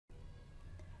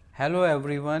Hello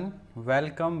everyone,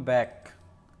 welcome back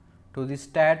to the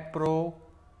Staad Pro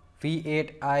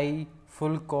V8i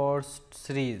full course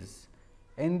series.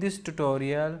 In this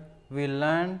tutorial, we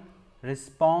learn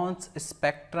response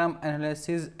spectrum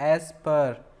analysis as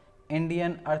per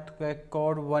Indian Earthquake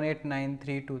Code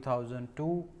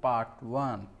 1893-2002 Part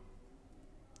 1.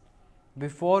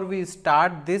 Before we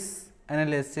start this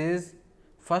analysis,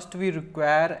 first we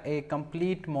require a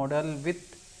complete model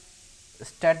with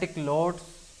static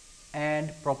loads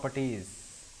and properties.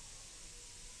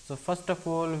 So first of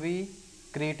all, we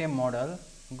create a model,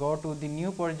 go to the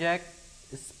new project,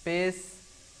 space,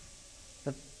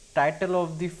 the title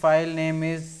of the file name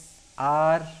is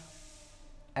RSA,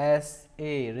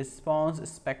 response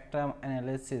spectrum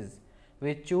analysis.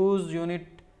 We choose unit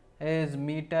is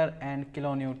meter and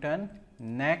kilonewton.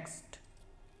 Next,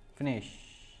 finish.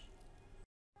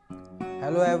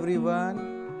 Hello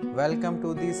everyone, welcome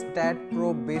to the Staad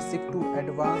Pro Basic to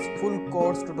Advanced full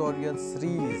course tutorial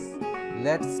series.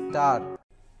 Let's start.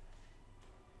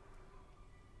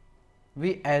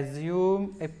 We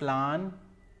assume a plan,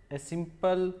 a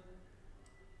simple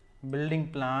building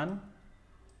plan.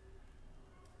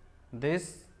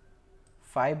 This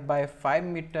 5 by 5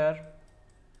 meter,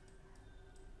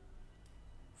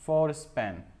 4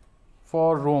 span,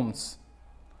 4 rooms,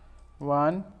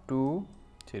 1, 2,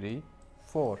 3,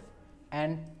 4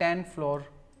 and 10 floor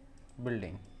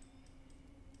building.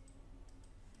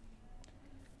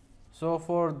 So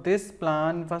for this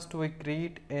plan, first we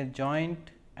create a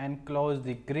joint and close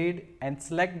the grid and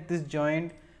select this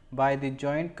joint by the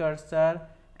joint cursor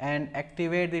and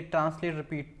activate the translate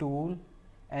repeat tool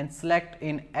and select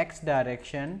in X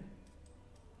direction,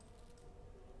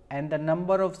 and the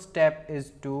number of step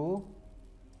is 2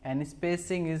 and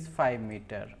spacing is 5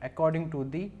 meter according to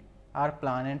the our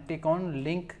plan, and tick on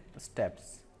link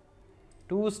steps.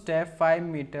 2 step 5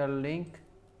 meter link.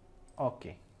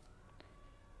 OK.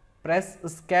 Press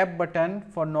escape button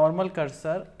for normal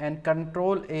cursor and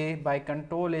Control A. By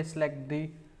Control A select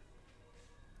the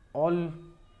all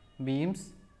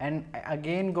beams and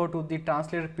again go to the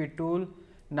translate repeat tool.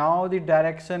 Now the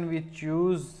direction we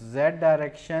choose Z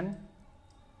direction,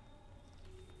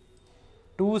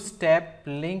 2 step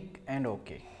link and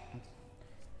OK.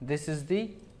 This is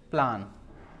the plan.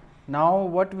 Now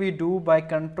what we do, by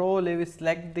Control A we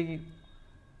select the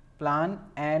plan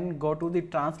and go to the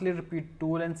translate repeat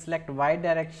tool and select Y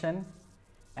direction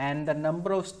and the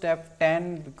number of step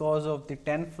 10 because of the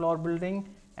 10 floor building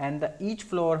and the each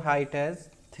floor height as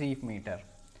 3 meter.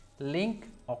 Link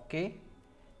OK.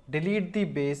 Delete the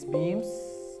base beams.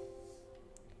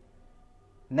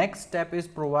 Next step is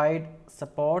provide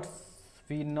supports.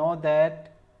 We know that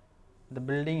the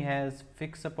building has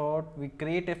fixed support. We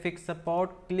create a fixed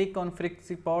support, click on fixed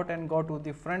support and go to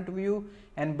the front view,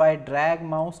 and by drag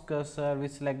mouse cursor we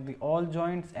select the all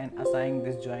joints and assign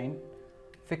this joint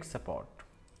fixed support.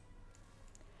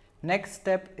 Next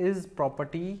step is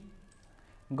property.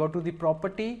 Go to the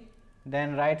property,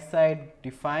 then right side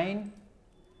define.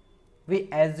 We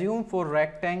assume for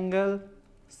rectangle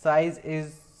size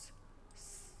is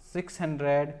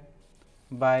 600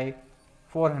 by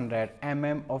 400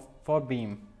 mm for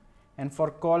beam, and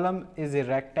for column is a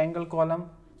rectangle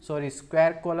column, sorry,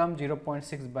 square column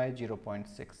 0.6 by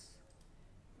 0.6.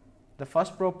 The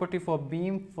first property for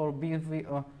beam, for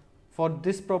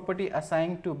this property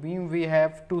assigned to beam, we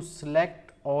have to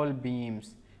select all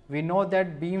beams. We know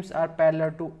that beams are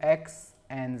parallel to X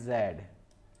and Z.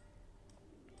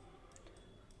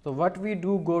 So what we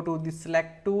do, go to the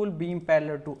select tool, beam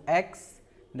parallel to X,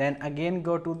 then again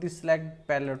go to the select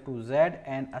parallel to Z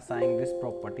and assign this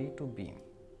property to beam.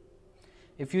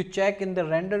 If you check in the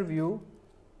render view,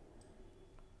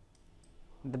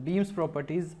 the beams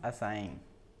property is assigned.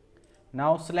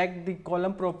 Now select the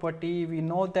column property. We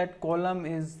know that column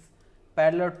is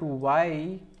parallel to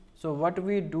Y. So what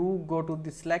we do, go to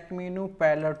the select menu,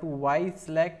 parallel to Y,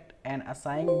 select and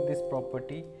assign this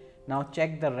property. Now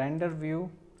check the render view.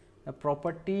 The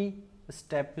property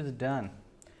step is done.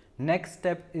 Next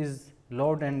step is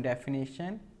load and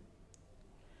definition.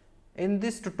 In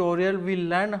this tutorial we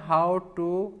learn how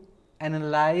to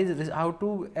analyze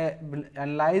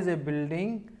a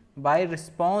building by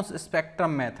response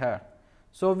spectrum method.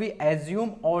 So we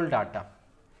assume all data.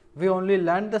 We only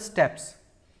learn the steps.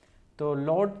 So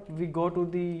load, we go to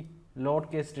the load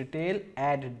case detail,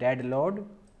 add dead load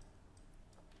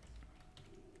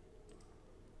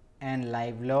and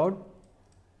live load,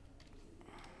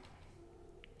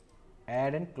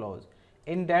 add and close.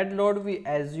 In dead load we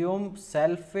assume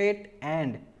self weight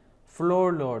and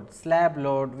floor load, slab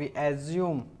load we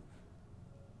assume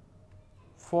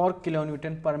 4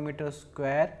 kilonewton per meter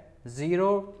square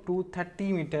 0 to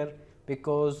 30 meter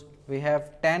because we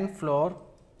have 10 floor,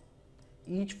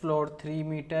 each floor 3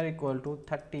 meter equal to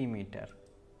 30 meter.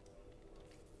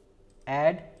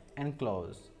 Add and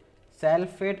close.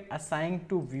 Self-weight assigned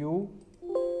to view,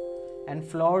 and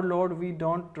floor load we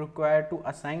don't require to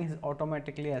assign, is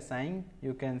automatically assigned,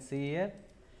 you can see here.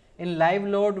 In live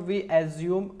load we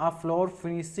assume a floor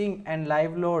finishing and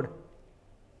live load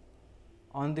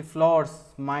on the floors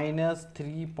minus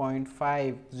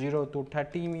 3.5, 0 to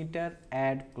 30 meter,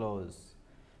 add close.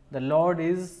 The load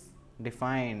is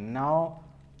defined. Now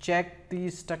check the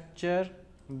structure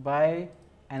by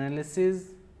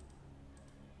analysis.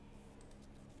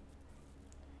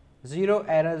 0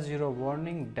 error, 0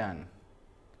 warning, done.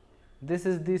 This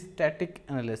is the static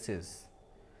analysis.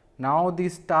 Now the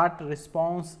start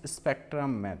response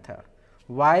spectrum method.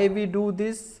 Why we do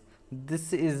this?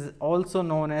 This is also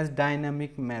known as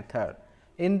dynamic method.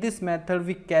 In this method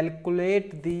we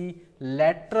calculate the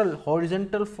lateral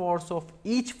horizontal force of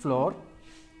each floor.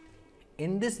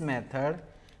 In this method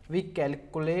we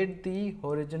calculate the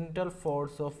horizontal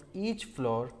force of each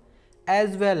floor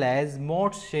as well as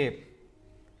mode shape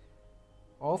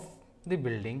of the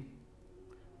building.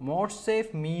 Mode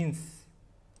shape means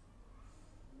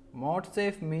mode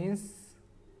shape means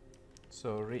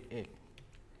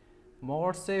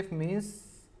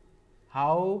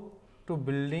how to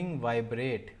building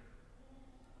vibrate.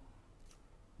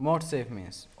 Mode shape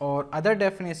means, or other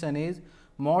definition is,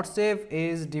 mode shape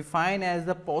is defined as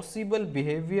the possible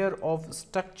behavior of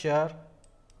structure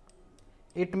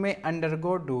it may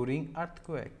undergo during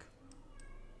earthquake.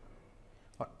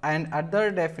 And other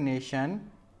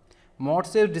definition, mode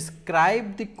shape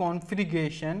describe the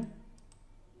configuration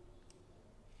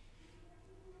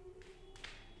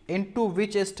into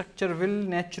which a structure will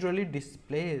naturally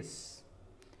displace.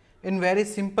 In very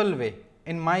simple way,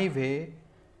 in my way,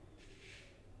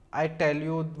 I tell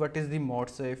you what is the mode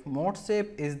shape. Mode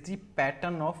shape is the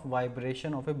pattern of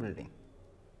vibration of a building.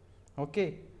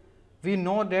 Okay, we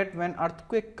know that when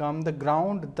earthquake come, the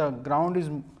ground is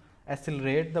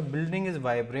accelerate, the building is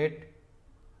vibrate.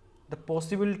 The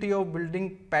possibility of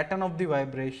building pattern of the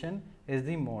vibration is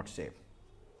the mode shape.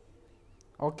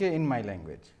 Okay, in my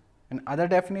language. In other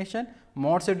definition,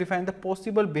 mode shape define the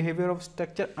possible behavior of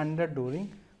structure under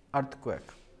during earthquake.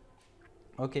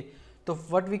 Okay, so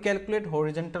what we calculate?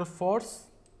 Horizontal force,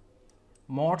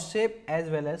 mode shape as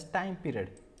well as time period.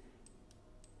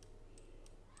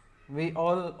 We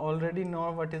all already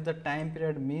know what is the time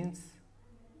period means.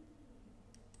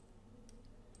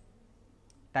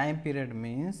 Time period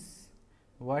means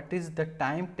what is the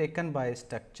time taken by a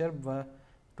structure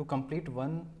to complete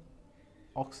one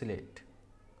oscillate.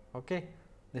 Okay,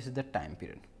 this is the time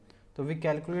period. So we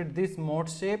calculate this mode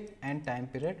shape and time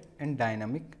period in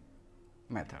dynamic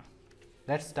method.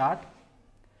 Let's start.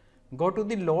 Go to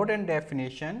the load and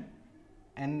definition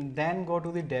and then go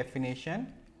to the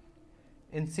definition.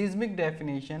 In seismic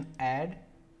definition, add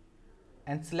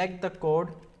and select the code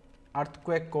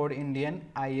earthquake code Indian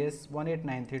IS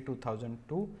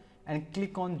 1893-2002 and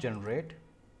click on generate.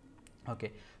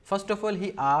 Okay, first of all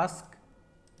he asks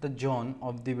the zone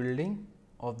of the building,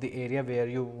 of the area where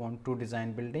you want to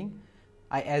design building.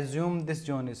 I assume this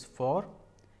zone is 4.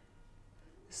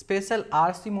 Special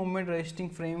RC moment resisting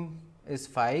frame is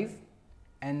 5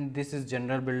 and this is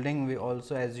general building. We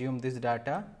also assume this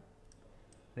data,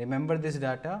 remember this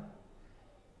data,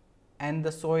 and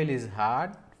the soil is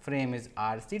hard, frame is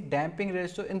RC. Damping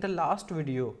ratio, in the last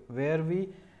video where we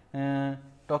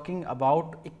talking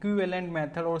about equivalent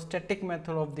method or static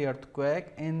method of the earthquake,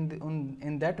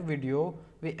 in that video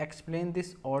we explain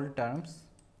this all terms.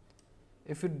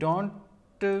 If you don't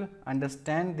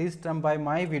understand this term by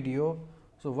my video,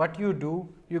 so what you do,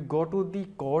 you go to the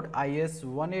code IS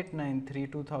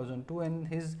 1893-2002 and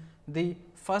the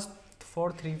first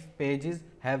 3 pages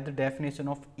have the definition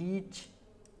of each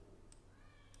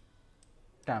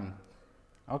term.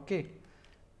 Okay,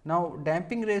 now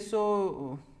damping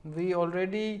ratio we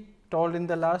already told in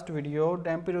the last video.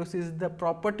 Damping ratio is the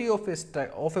property of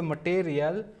a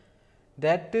material,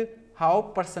 that how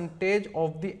percentage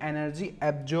of the energy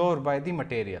absorbed by the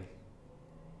material.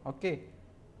 Okay,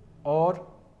 or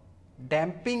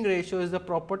damping ratio is the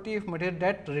property of material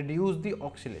that reduce the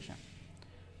oscillation.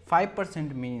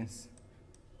 5% means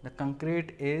the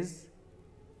concrete is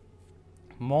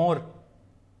more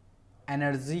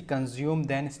energy consumed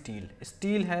than steel.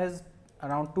 Steel has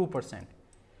around 2%.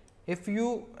 If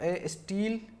you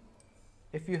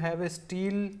have a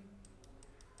steel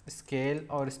scale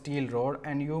or steel rod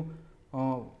and you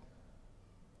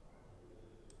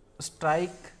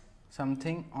strike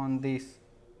something on this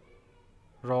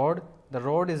rod, the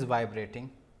rod is vibrating.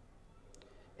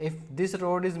 if this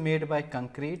rod is made by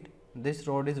concrete, this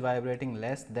rod is vibrating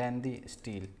less than the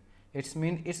steel. It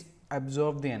means it's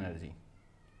absorb the energy.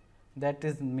 That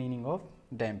is meaning of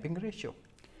damping ratio.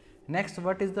 Next,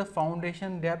 what is the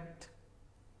foundation depth?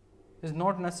 Is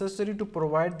not necessary to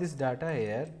provide this data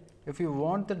here. If you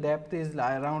want the depth is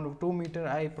around 2 meter,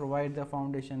 I provide the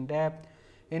foundation depth.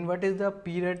 In what is the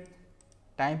period,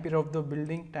 time period of the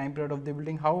building, time period of the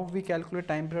building. How we calculate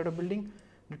time period of building?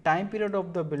 The time period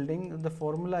of the building, the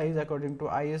formula is according to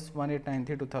IS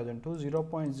 1893-2002,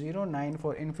 0.09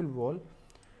 for infill wall,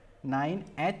 9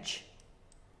 H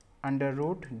under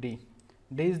root D.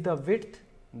 D is the width,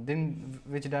 then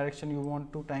which direction you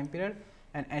want to time period,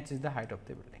 and H is the height of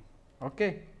the building.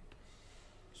 Okay.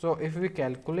 So, if we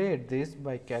calculate this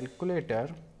by calculator,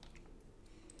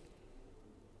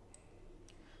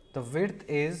 the width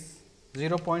is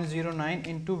 0.09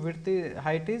 into width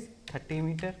height is 30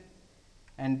 meter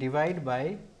and divide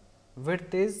by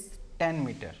width is 10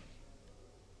 meter.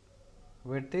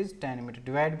 Width is 10 meter,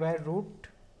 divide by root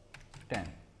 10.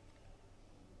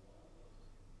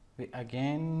 We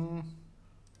again,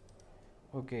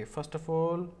 okay, first of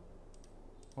all,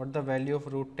 what the value of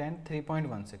root 10?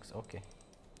 3.16. Okay.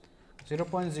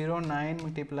 0.09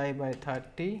 multiplied by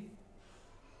 30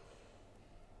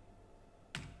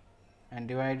 and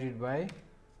divided by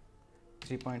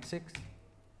 3.6,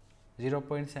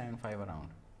 0.75 around,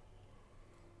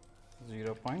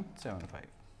 0.75.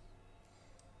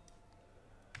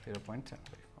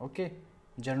 Okay.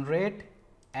 Generate,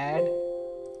 add,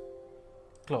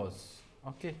 close.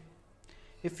 Okay.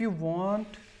 If you want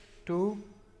to,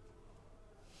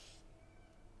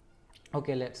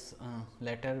 okay, let's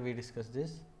later we discuss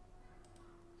this.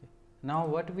 Now,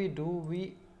 what we do,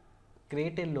 we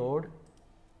create a load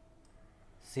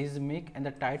seismic and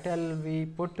the title we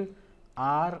put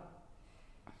RSX,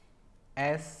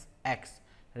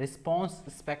 response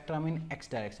spectrum in X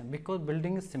direction, because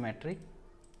building is symmetric.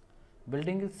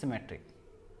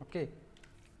 Okay.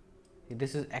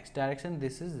 This is X direction,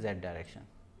 this is Z direction.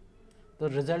 The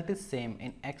result is same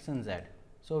in X and Z.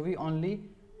 So, we only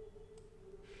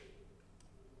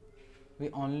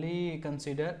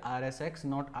consider RSX,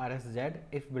 not RSZ.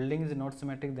 If building is not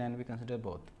symmetric, then we consider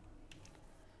both.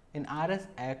 In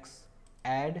RSX,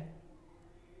 add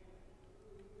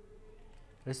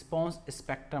response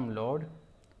spectrum load.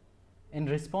 In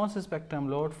response spectrum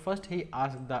load, first he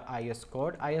asked the IS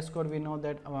code. IS code we know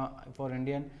that for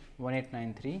Indian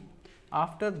 1893.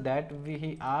 After that,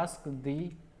 he asked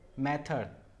the method.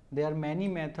 There are many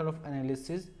methods of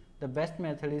analysis. The best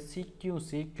method is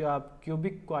CQC,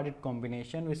 cubic quadratic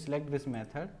combination. We select this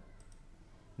method.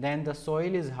 Then the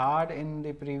soil is hard. In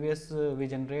the previous we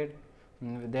generate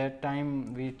that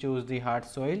time we choose the hard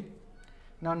soil.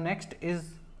 Now, next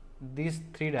is these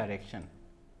three direction.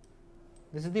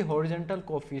 This is the horizontal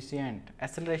coefficient,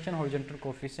 acceleration horizontal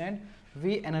coefficient.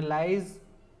 We analyze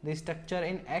the structure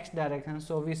in X direction.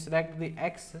 So, we select the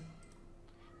X.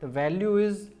 The value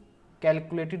is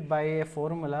calculated by a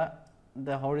formula.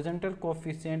 The horizontal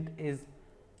coefficient is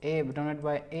A denoted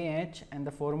by AH and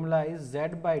the formula is Z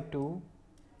by 2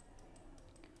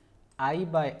 I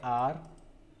by R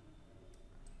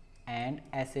and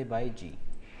SA by G.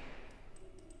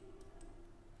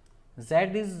 Z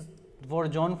is for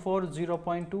zone 4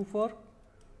 0.24,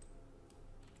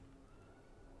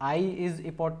 I is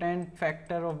important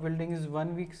factor of building is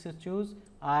 1 week choose,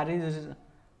 R is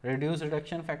reduce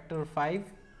reduction factor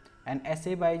 5 and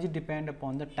SA by G depend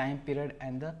upon the time period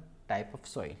and the type of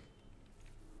soil.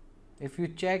 If you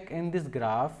check in this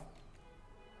graph,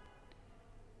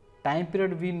 time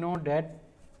period we know that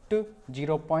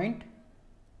 0.75,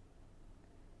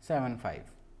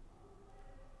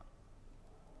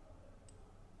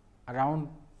 around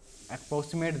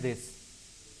approximate this,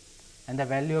 and the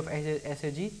value of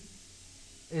SAG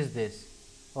is this.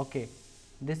 Okay,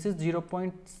 this is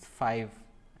 0.5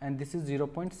 and this is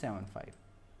 0.75.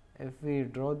 If we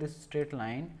draw this straight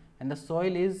line and the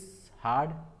soil is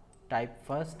hard type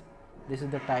first, this is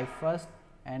the type first,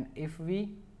 and if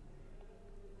we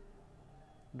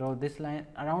draw this line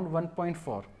around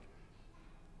 1.4,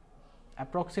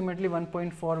 approximately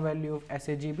 1.4 value of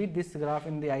SAGB, this graph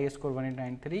in the IS score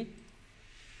 1893.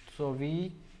 So,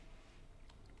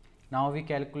 now we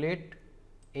calculate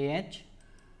AH.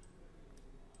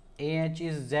 AH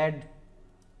is Z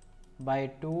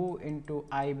by 2 into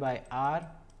I by R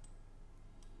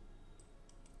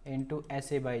into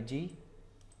SA by G.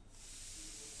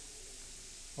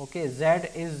 Okay, Z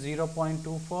is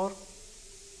 0.24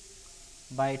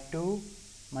 by 2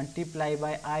 multiply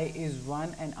by I is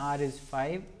 1 and R is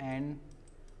 5 and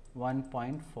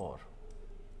 1.4.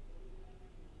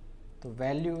 The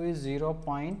value is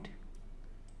 0.75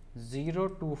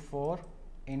 024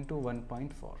 into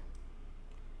 1.4.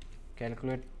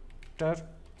 Calculator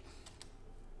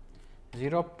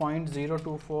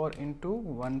 0.024 into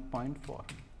 1.4,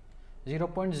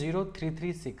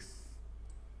 0.0336,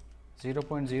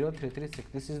 0.0336.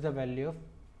 This is the value of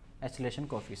acceleration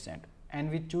coefficient,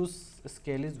 and we choose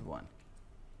scale is 1.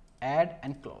 Add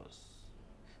and close.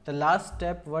 The last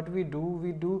step, what we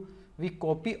do, we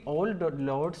copy all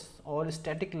loads, all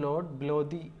static load below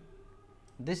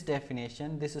this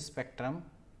definition, this spectrum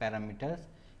parameters,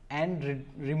 and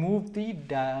remove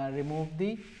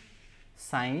the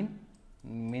sign,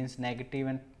 means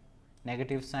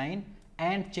negative sign,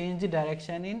 and change the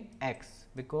direction in x,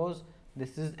 because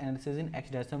this is in x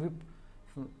direction.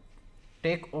 We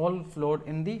take all float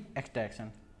in the x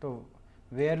direction. So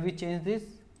where we change this,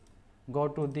 go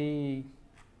to the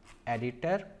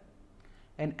editor,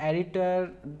 and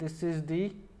editor,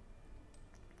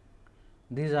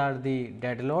 these are the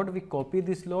dead load. We copy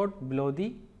this load below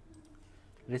the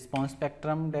response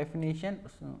spectrum definition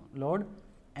load,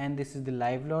 and this is the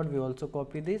live load. We also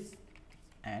copy this,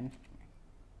 and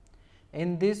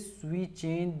in this we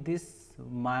change this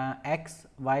x,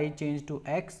 y change to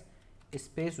x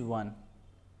space 1,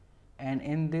 and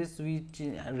in this we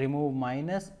remove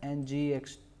minus and gy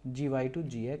to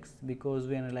gx, because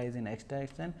we analyze in x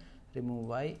direction. Remove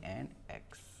y and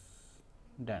x.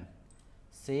 Done.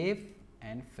 Save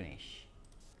and finish.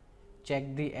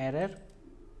 Check the error.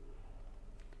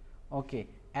 Okay,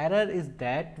 error is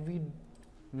that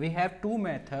we have two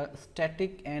methods,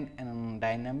 static and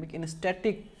dynamic. In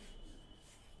static,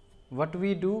 what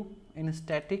we do in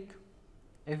static,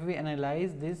 if we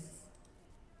analyze this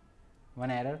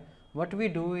one error, what we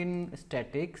do in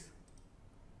statics,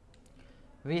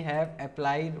 we have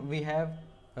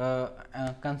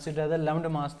consider the lumped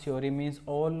mass theory, means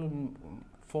all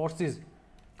forces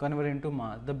convert into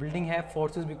mass. The building have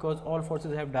forces because all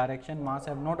forces have direction, mass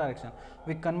have no direction.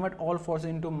 We convert all forces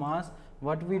into mass.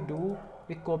 What we do,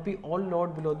 we copy all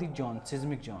load below the zone,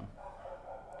 seismic zone,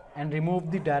 and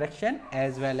remove the direction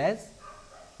as well as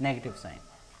negative sign.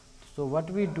 So what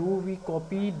we do, we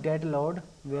copy dead load.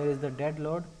 Where is the dead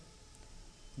load?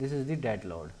 This is the dead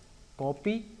load.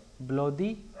 Copy below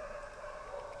the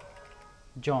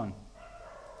zone.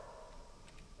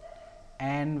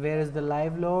 And where is the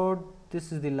live load?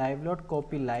 This is the live load.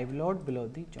 Copy live load below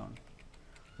the zone.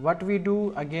 What we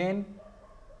do again,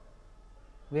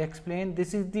 we explain,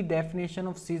 this is the definition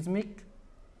of seismic.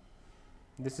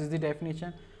 This is the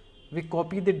definition. We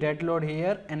copy the dead load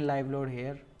here and live load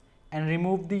here, and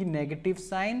remove the negative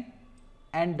sign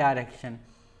and direction,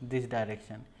 this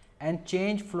direction, and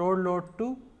change floor load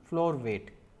to floor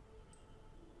weight.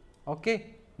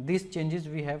 Okay, these changes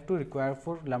we have to require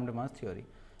for lumped mass theory.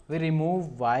 We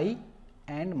remove y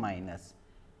and minus,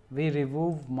 we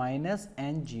remove minus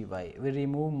and gy, we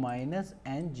remove minus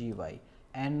and gy,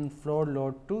 and floor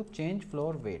load to change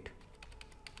floor weight.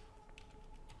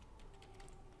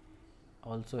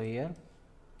 Also here,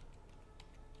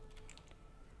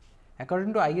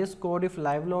 according to IS code, if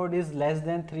live load is less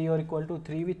than 3 or equal to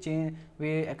 3,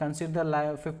 we consider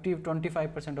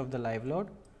 25% of the live load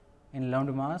in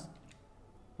lumped mass.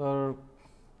 For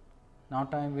now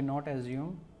time we not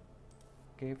assume.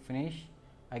 Okay, finish.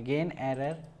 Again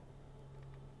error.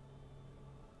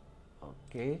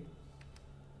 Okay,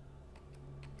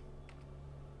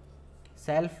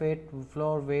 self weight,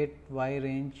 floor weight, y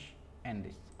range, and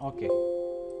this. Okay,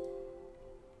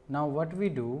 now what we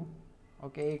do,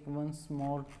 okay, once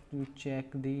more you check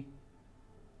the,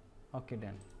 okay,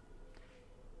 done.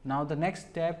 Now the next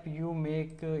step, you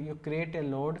make you create a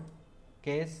load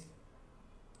case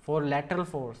for lateral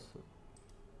force.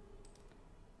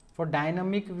 For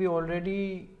dynamic, we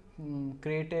already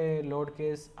create a load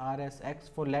case RSX.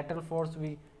 For lateral force,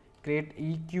 we create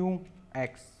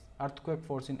EQX, earthquake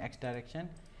force in x direction.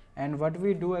 And what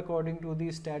we do, according to the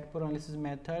Staad paralysis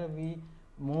method, we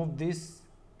move this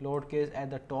load case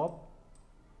at the top,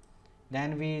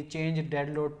 then we change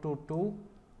dead load to 2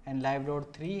 and live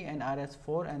load 3 and RS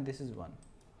 4, and this is 1.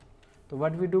 So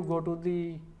what we do, go to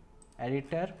the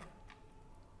editor,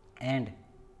 and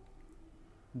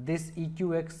this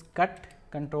EQX cut,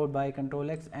 control by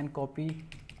control X, and copy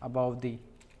above the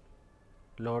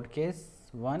load case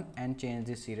 1 and change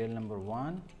the serial number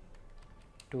 1,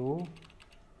 2,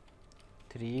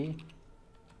 3,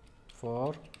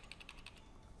 4.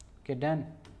 Okay, done.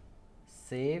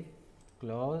 Save,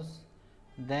 close.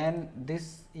 Then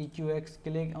this EQX,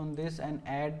 click on this and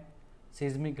add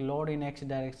seismic load in x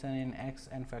direction in x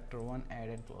and factor 1, add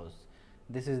and close.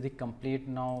 This is the complete.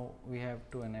 Now we have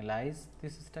to analyze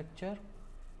this structure.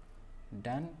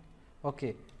 Done.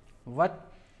 Okay,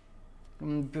 what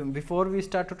before we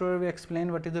start tutorial, we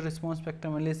explain what is the response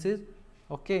spectrum analysis.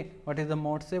 Okay, what is the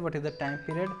mode shape, what is the time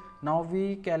period. Now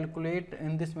we calculate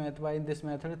in this method, by this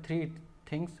method, three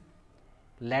things: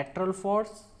 lateral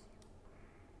force,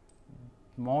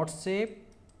 mode shape,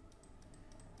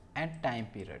 and time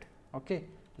period. Okay,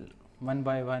 one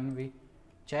by one we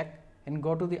check and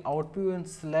go to the output and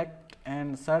select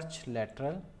and search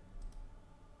lateral.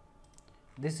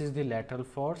 This is the lateral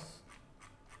force.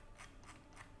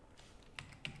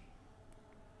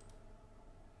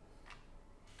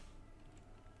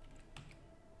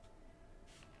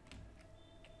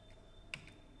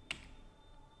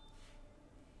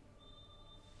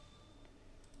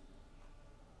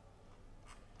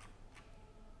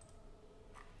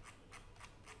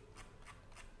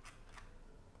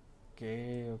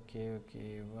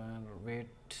 Okay, well, wait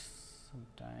some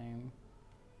time.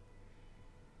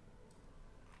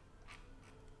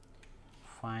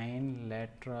 Find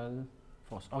lateral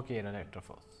force. Okay, lateral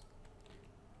force.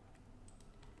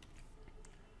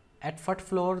 At first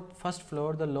floor,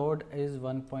 the load is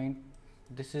 1 point.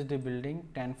 This is the building,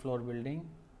 10 floor building.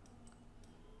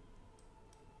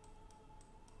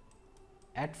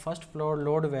 At first floor,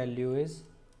 load value is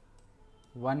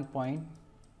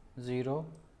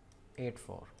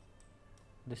 1.084.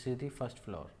 This is the first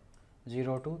floor,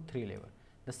 0 to 3 level.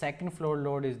 The second floor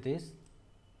load is this.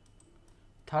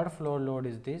 Third floor load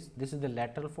is this. This is the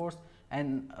lateral force,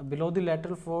 and below the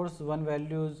lateral force, one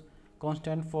value is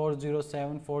constant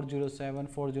 407, 407,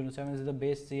 407 is the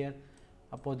base shear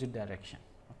opposite direction.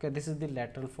 Okay, this is the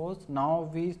lateral force. Now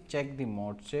we check the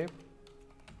mode shape.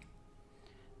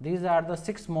 These are the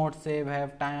 6 mode shape,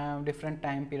 have time, different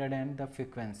time period and the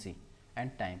frequency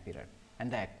and time period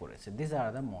and the accuracy. These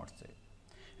are the mode shape.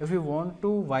 If you want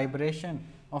to vibration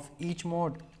of each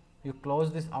mode, you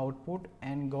close this output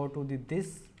and go to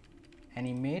this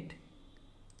animate,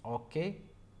 okay,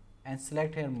 and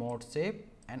select here mode shape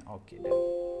and okay, done.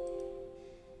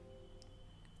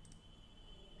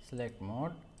 Select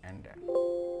mode and done.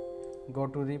 Go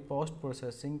to the post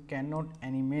processing, cannot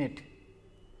animate.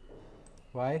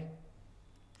 Why?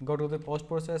 Go to the post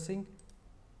processing,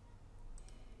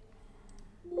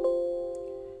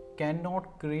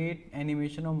 cannot create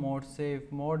animation of mode shape,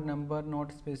 mode number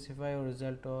not specify or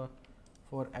result or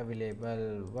for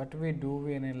available. What we do,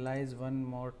 we analyze one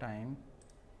more time.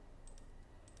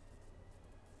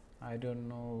 I don't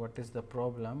know what is the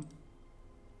problem.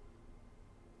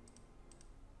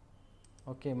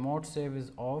 Okay, mode save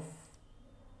is off.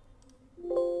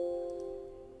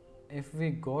 If we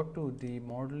go to the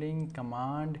modeling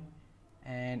command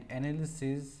and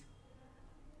analysis,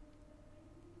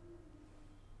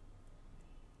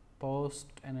 post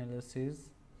analysis,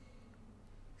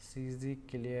 CZ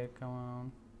clear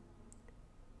command,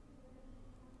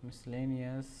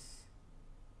 miscellaneous,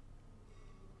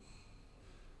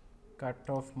 cut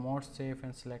off mode safe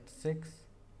and select 6,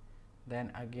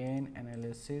 then again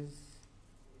analysis,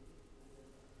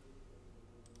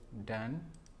 done.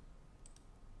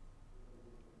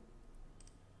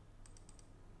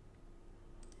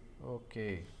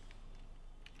 Okay,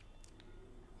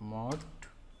 mode,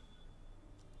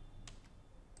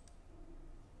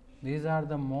 these are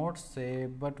the modes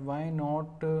saved, but why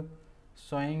not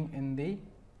showing in the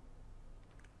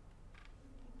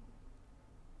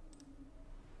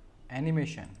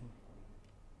animation?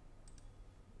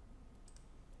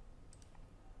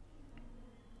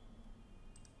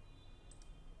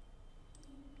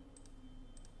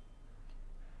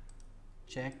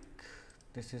 Check,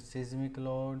 this is seismic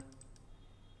load.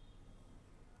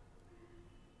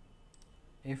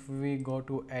 If we go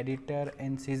to editor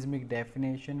and seismic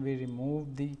definition, we remove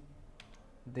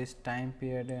this time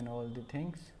period and all the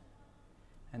things,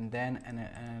 and then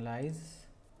analyze.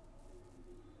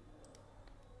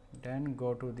 Then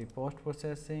go to the post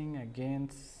processing, again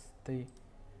the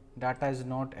data is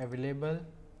not available.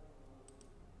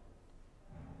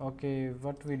 Okay,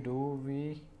 what we do,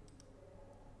 we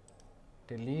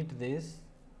delete this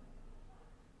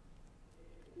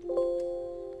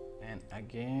and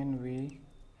again we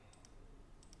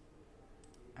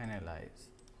analyze.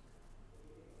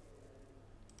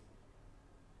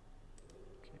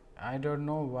 Okay. I don't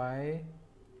know why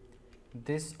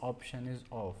this option is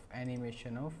off,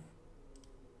 animation off.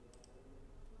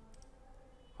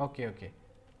 Okay,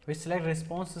 we select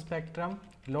response spectrum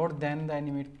load, then the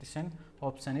animation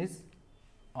option is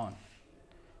on,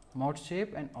 mode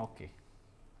shape and okay.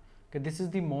 This is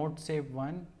the mode shape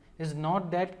one. Is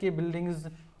not that building is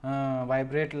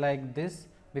vibrate like this,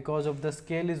 because of the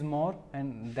scale is more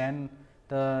and then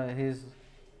his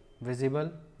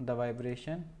visible the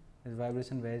vibration is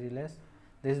vibration very less.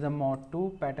 This is the mode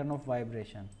 2 pattern of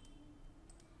vibration.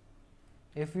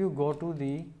 if you go to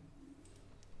the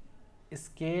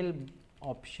scale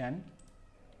option,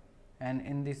 and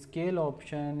in the scale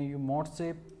option you mode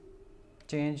shape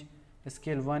change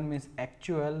scale 1 means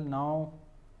actual. Now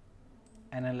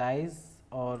analyze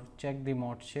or check the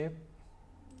mode shape.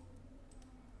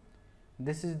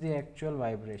 This is the actual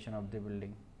vibration of the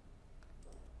building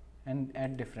and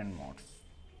at different modes.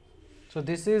 So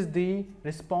this is the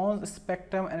response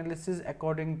spectrum analysis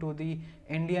according to the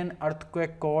Indian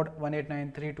Earthquake Code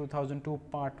 1893/2002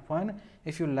 part 1.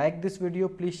 If you like this video,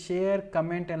 please share,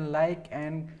 comment and like,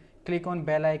 and click on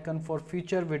bell icon for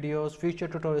future videos, future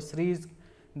tutorial series.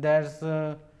 There's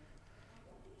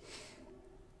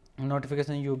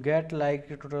notification you get like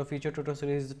future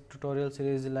tutorial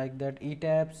series like that,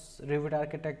 ETAPS, Revit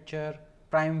architecture,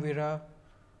 Primavera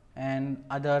and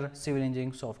other civil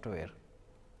engineering software.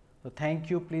 So thank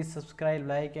you, please subscribe,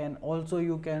 like, and also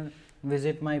you can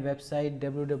visit my website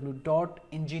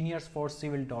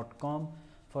www.engineersforcivil.com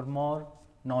for more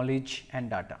knowledge and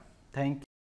data. Thank you.